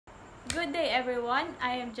Good day everyone,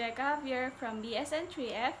 I am Jeka Javier from BSN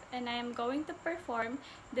 3F and I am going to perform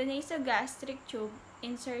the nasogastric tube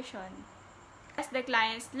insertion. As the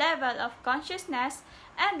client's level of consciousness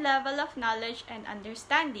and level of knowledge and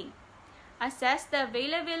understanding. Assess the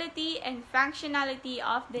availability and functionality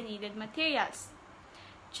of the needed materials.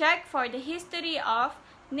 Check for the history of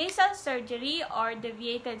nasal surgery or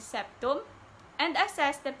deviated septum and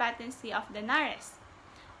assess the patency of the nares.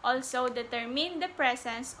 Also determine the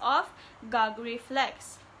presence of gag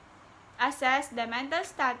reflex. Assess the mental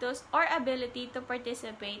status or ability to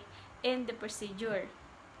participate in the procedure.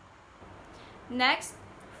 Next,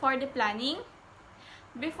 for the planning,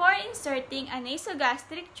 before inserting a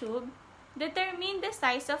nasogastric tube, determine the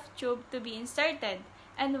size of tube to be inserted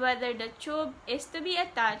and whether the tube is to be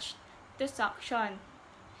attached to suction.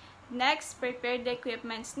 Next, prepare the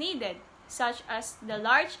equipments needed, such as the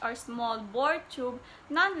large or small bore tube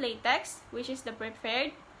non-latex, which is the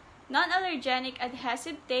preferred, non-allergenic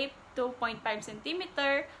adhesive tape 2.5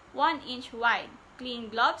 cm, 1 inch wide, clean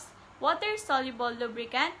gloves, water-soluble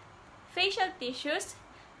lubricant, facial tissues,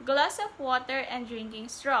 glass of water and drinking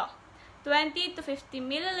straw, 20 to 50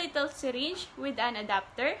 ml syringe with an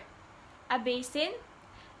adapter, a basin,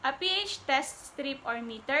 a pH test strip or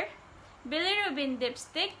meter, bilirubin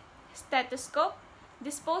dipstick, stethoscope,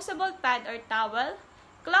 disposable pad or towel,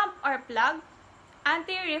 clamp or plug,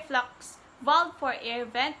 anti-reflux valve for air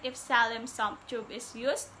vent if Salem sump tube is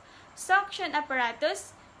used, suction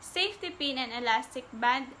apparatus, safety pin and elastic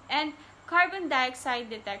band, and carbon dioxide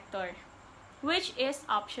detector, which is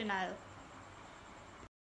optional.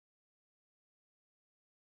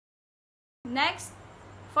 Next,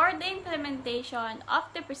 for the implementation of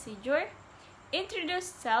the procedure, introduce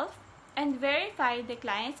self and verify the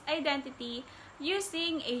client's identity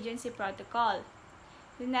using agency protocol.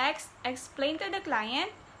 Next, explain to the client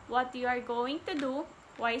what you are going to do,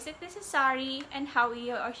 why is it necessary, and how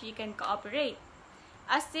he or she can cooperate.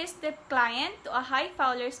 Assist the client to a high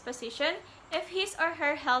Fowler's position if his or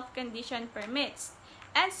her health condition permits,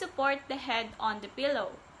 and support the head on the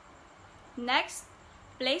pillow. Next,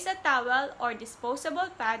 place a towel or disposable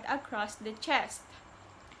pad across the chest.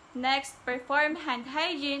 Next, perform hand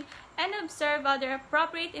hygiene and observe other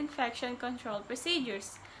appropriate infection control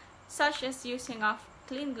procedures, such as using of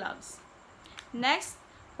clean gloves. Next,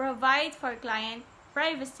 provide for client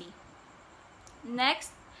privacy.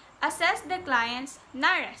 Next, assess the client's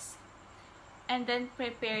nares, and then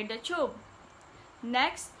prepare the tube.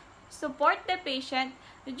 Next, support the patient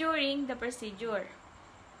during the procedure.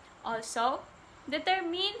 Also,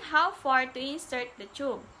 determine how far to insert the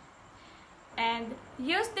tube, and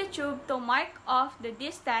use the tube to mark off the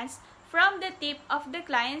distance from the tip of the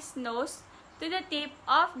client's nose to the tip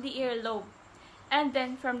of the earlobe, and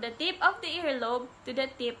then from the tip of the earlobe to the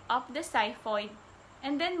tip of the xiphoid,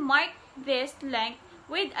 and then mark this length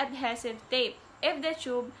with adhesive tape if the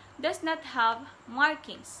tube does not have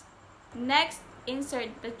markings. Next, insert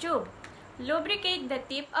the tube. Lubricate the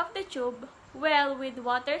tip of the tube well with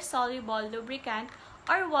water-soluble lubricant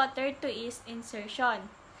or water to ease insertion.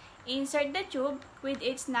 Insert the tube with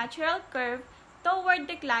its natural curve toward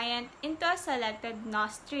the client into a selected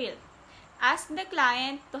nostril. Ask the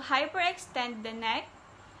client to hyperextend the neck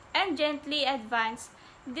and gently advance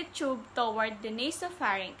the tube toward the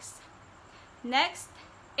nasopharynx. Next,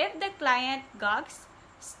 if the client gags,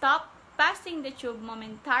 stop passing the tube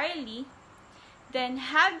momentarily, then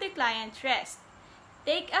have the client rest.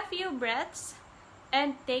 Take a few breaths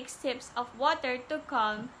and take sips of water to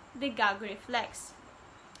calm the gag reflex.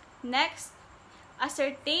 Next,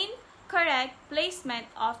 ascertain correct placement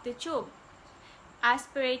of the tube.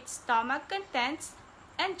 Aspirate stomach contents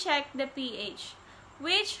and check the pH,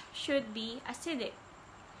 which should be acidic.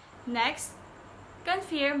 Next,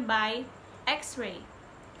 confirm by X-ray.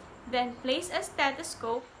 Then place a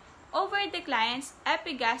stethoscope over the client's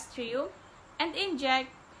epigastrium and inject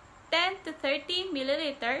 10 to 30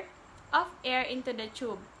 ml of air into the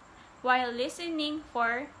tube while listening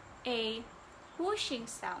for a whooshing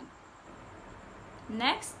sound.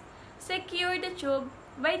 Next, secure the tube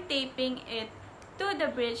by taping it to the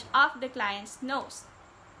bridge of the client's nose.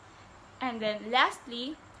 And then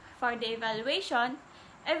lastly, for the evaluation,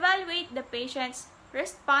 evaluate the patient's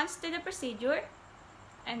response to the procedure,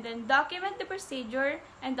 and then document the procedure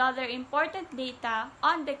and other important data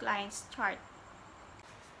on the client's chart.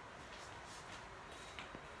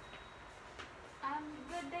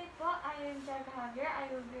 Good day po, I am Jeka Javier. I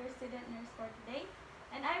will be your student nurse for today,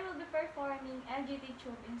 and I will be performing NGT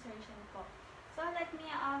tube insertion po. So let me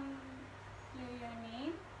hear your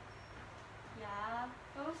name. Yeah.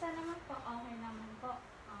 Kamusta naman po? Okay naman po.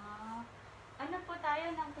 Ano po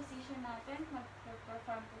tayo ng position natin?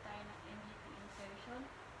 Mag-perform po tayo ng insertion.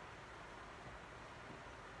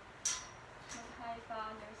 Mag-high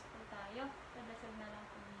colors po tayo. Padasag na lang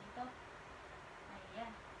po dito.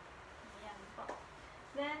 Ayan. Ayan po.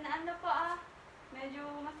 Then, ano po medyo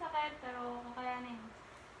masakit pero kakayanin.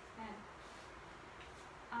 Ayan.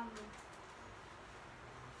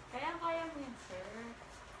 Kaya mo yun, sir.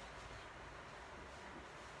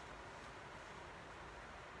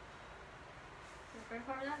 So,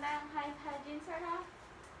 perform lang tayong high hygiene, sir, ha?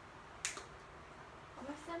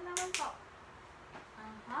 Kamusta naman po?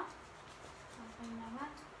 Okay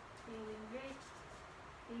naman. Feeling great.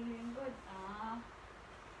 Feeling good.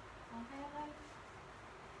 Okay.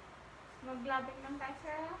 Maglabing lang tayo,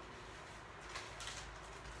 sir, ha?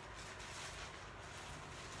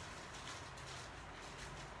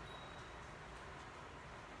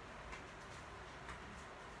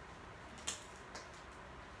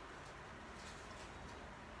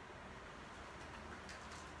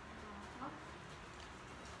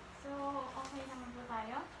 So, okay naman po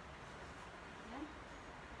tayo. Ayan.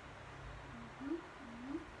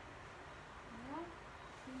 Ayan.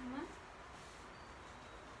 Naman.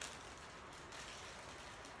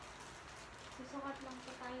 Susukat lang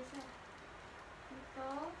po tayo sa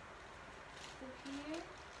ito. To here.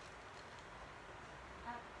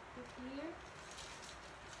 Up to here.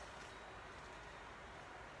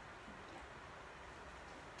 Ayan.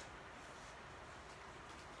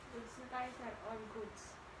 Goods na tayo, sir. All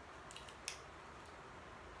goods.